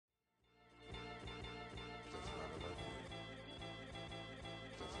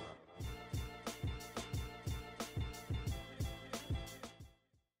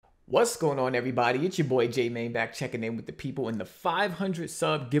What's going on, everybody? It's your boy J-Main back checking in with the people, and the 500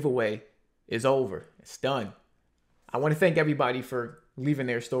 sub giveaway is over. It's done. I want to thank everybody for leaving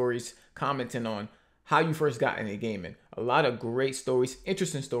their stories, commenting on how you first got into gaming. A lot of great stories,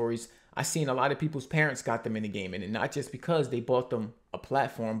 interesting stories. I seen a lot of people's parents got them into gaming, and not just because they bought them a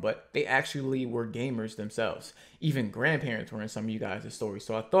platform, but they actually were gamers themselves. Even grandparents were in some of you guys' stories.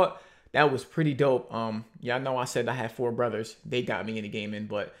 So I thought that was pretty dope. Y'all know I said I had 4 brothers. They got me into gaming,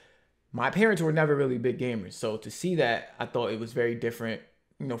 but my parents were never really big gamers. So to see that, I thought it was very different,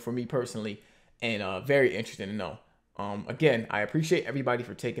 for me personally, and very interesting to know. Again, I appreciate everybody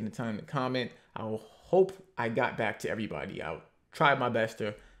for taking the time to comment. I hope I got back to everybody. I tried my best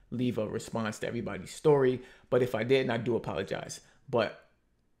to leave a response to everybody's story, but if I didn't, I do apologize. But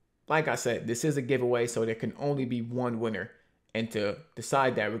like I said, this is a giveaway, so there can only be one winner. And to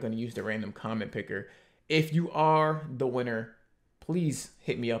decide that, we're going to use the random comment picker. If you are the winner, please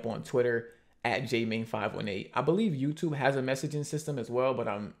hit me up on Twitter at jmain518. I believe YouTube has a messaging system as well, but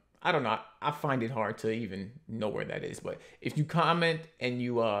I don't know. I find it hard to even know where that is. But if you comment and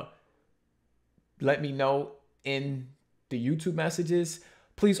you let me know in the YouTube messages,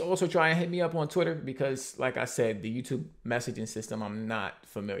 please also try and hit me up on Twitter because, like I said, the YouTube messaging system I'm not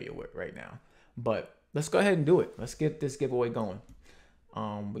familiar with right now. But let's go ahead and do it. Let's get this giveaway going.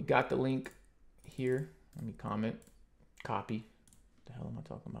 We got the link here. Let me comment, copy. What the hell am I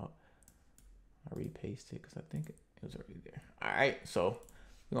talking about? I repaste it because I think it was already there. All right, so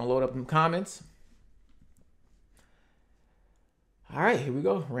we're gonna load up some comments. All right, here we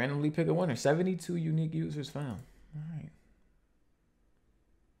go. Randomly pick a winner. 72 unique users found. All right.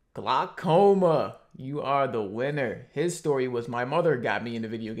 Glaucoma, you are the winner. His story was, my mother got me into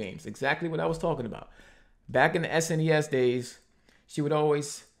video games. Exactly what I was talking about. Back in the SNES days, she would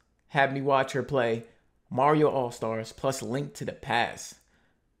always have me watch her play Mario All-Stars plus Link to the Past.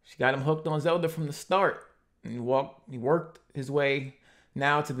 She got him hooked on Zelda from the start and he worked his way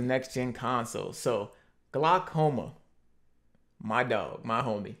now to the next gen console. So Glaucoma, my dog, my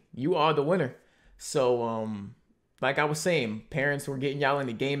homie, you are the winner. So like I was saying, parents were getting y'all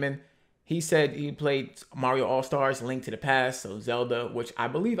into gaming. He said he played Mario All-Stars, Link to the Past, so Zelda, which I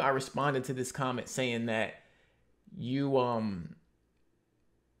believe I responded to this comment saying that you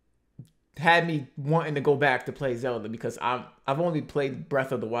had me wanting to go back to play Zelda because I've only played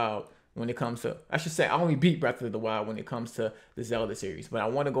Breath of the Wild when it comes to, I should say, I only beat Breath of the Wild when it comes to the Zelda series, but I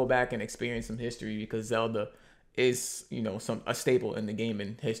want to go back and experience some history because Zelda is, a staple in the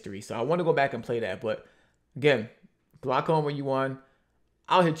gaming history. So I want to go back and play that. But again, Glaucoma, you won.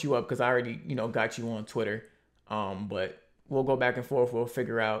 I'll hit you up because I already, got you on Twitter. But we'll go back and forth. We'll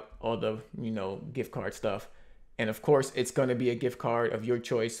figure out all the, gift card stuff. And of course, it's going to be a gift card of your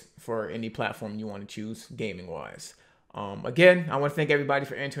choice for any platform you want to choose gaming-wise. Again, I want to thank everybody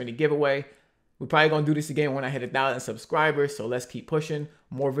for entering the giveaway. We're probably going to do this again when I hit 1,000 subscribers. So let's keep pushing.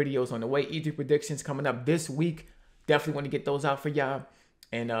 More videos on the way. E3 predictions coming up this week. Definitely want to get those out for y'all.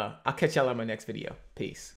 And I'll catch y'all on my next video. Peace.